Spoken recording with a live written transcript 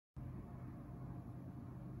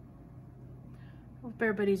Hope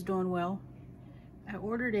everybody's doing well. I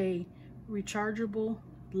ordered a rechargeable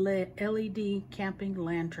LED camping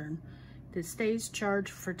lantern that stays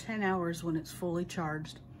charged for 10 hours when it's fully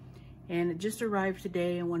charged. And it just arrived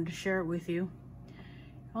today. I wanted to share it with you.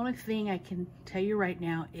 The only thing I can tell you right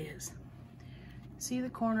now is, see the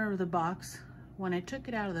corner of the box? When I took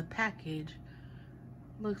it out of the package,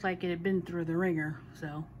 it looked like it had been through the ringer.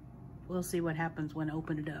 So we'll see what happens when I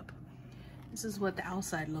open it up. This is what the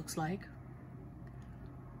outside looks like.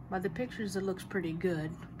 By the pictures it looks pretty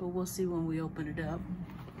good, but we'll see when we open it up.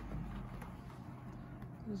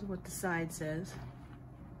 This is what the side says.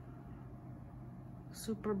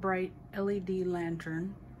 Super bright LED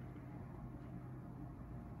lantern.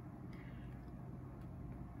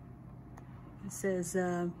 It says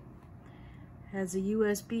has a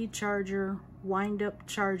USB charger, wind up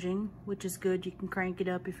charging, which is good. You can crank it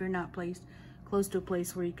up if you're not placed close to a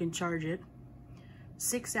place where you can charge it.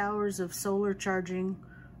 6 hours of solar charging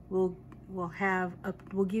will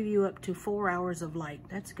give you up to 4 hours of light.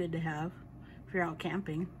 That's good to have if you're out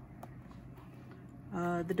camping.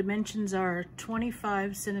 The dimensions are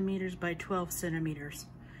 25 centimeters by 12 centimeters,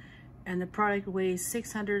 and the product weighs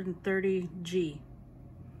 630 G.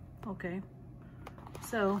 Okay,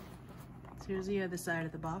 so here's the other side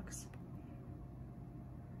of the box.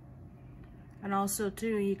 And also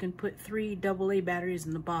too, you can put 3 AA batteries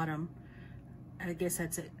in the bottom. I guess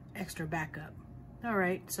that's an extra backup. All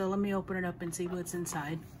right, so let me open it up and see what's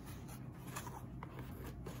inside.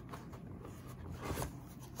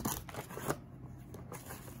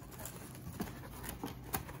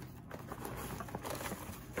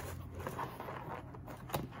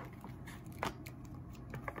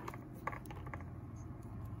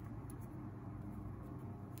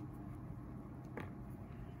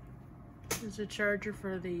 There's a charger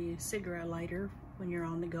for the cigarette lighter when you're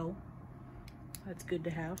on the go. That's good to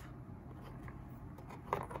have.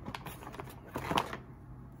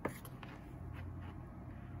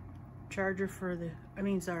 Charger for the,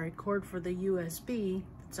 cord for the USB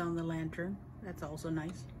that's on the lantern. That's also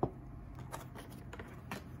nice.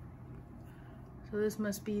 So this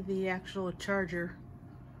must be the actual charger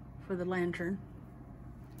for the lantern.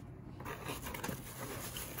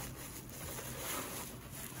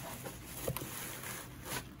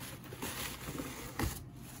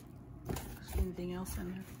 Anything else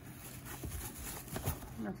in there?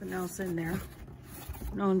 Nothing else in there.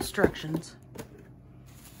 No instructions.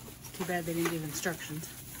 Too bad they didn't give instructions.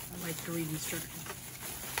 I like to read instructions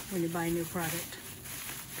when you buy a new product.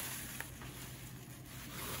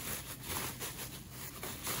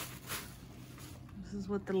 This is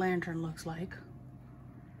what the lantern looks like.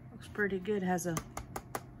 Looks pretty good. Has a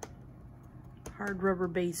hard rubber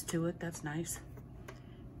base to it. That's nice.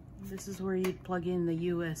 This is where you plug in the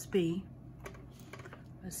USB.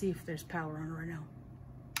 Let's see if there's power on it right now.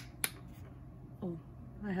 Oh,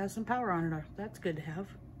 it has some power on it. That's good to have,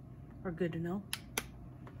 or good to know.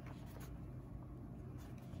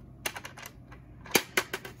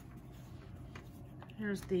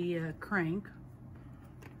 Here's the crank.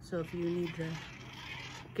 So if you need to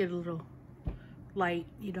get a little light,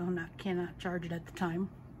 you cannot charge it at the time.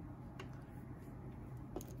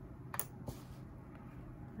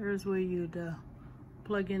 Here's where you'd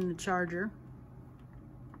plug in the charger.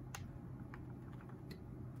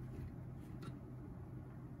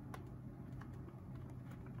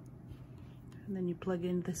 And then you plug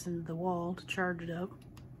in this into the wall to charge it up.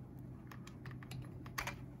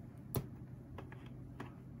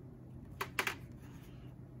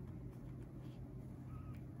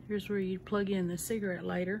 Here's where you plug in the cigarette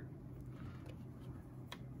lighter.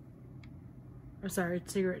 Or sorry,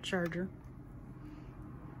 cigarette charger.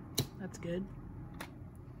 That's good.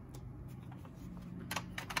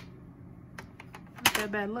 Not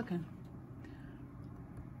that bad looking.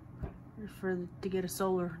 Here's to get a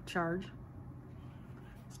solar charge.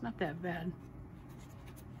 Not that bad.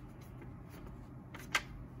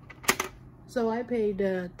 So I paid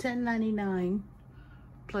 $10.99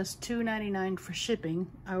 plus $2.99 for shipping.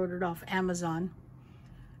 I ordered off Amazon,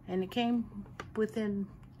 and it came within,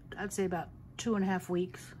 I'd say, about 2.5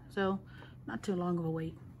 weeks. So not too long of a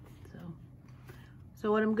wait.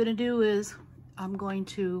 So what I'm gonna do is I'm going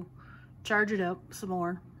to charge it up some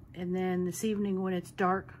more, and then this evening when it's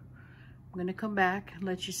dark, I'm gonna come back and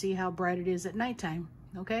let you see how bright it is at nighttime.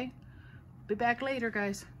 Okay, be back later,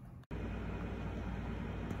 guys.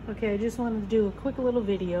 Okay, I just wanted to do a quick little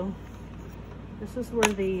video. This is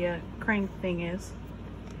where the crank thing is.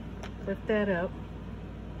 Lift that up.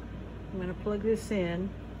 I'm gonna plug this in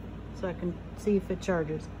so I can see if it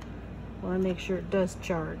charges. I want to make sure it does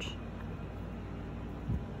charge.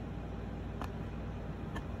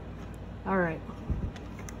 All right.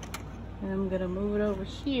 And I'm gonna move it over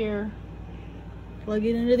here, plug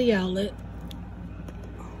it into the outlet,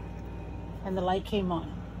 and the light came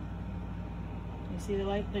on. You see the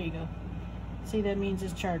light? There you go. See, that means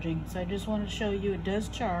it's charging. So I just wanted to show you it does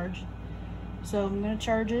charge. So I'm gonna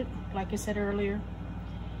charge it, like I said earlier,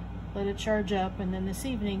 let it charge up, and then this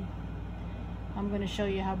evening, I'm gonna show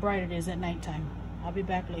you how bright it is at nighttime. I'll be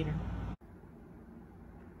back later.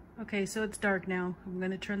 Okay, so it's dark now. I'm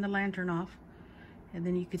gonna turn the lantern off, and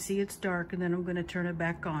then you can see it's dark, and then I'm gonna turn it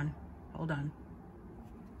back on. Hold on.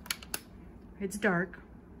 It's dark.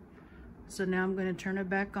 So now I'm gonna turn it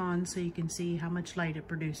back on so you can see how much light it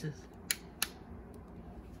produces.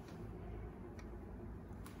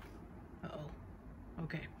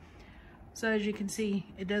 Okay, so as you can see,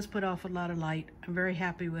 it does put off a lot of light. I'm very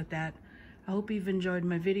happy with that. I hope you've enjoyed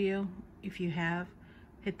my video. If you have,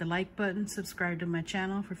 hit the like button, subscribe to my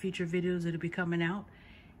channel for future videos that'll be coming out.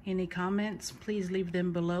 Any comments, please leave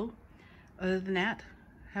them below. Other than that,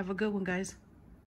 have a good one, guys.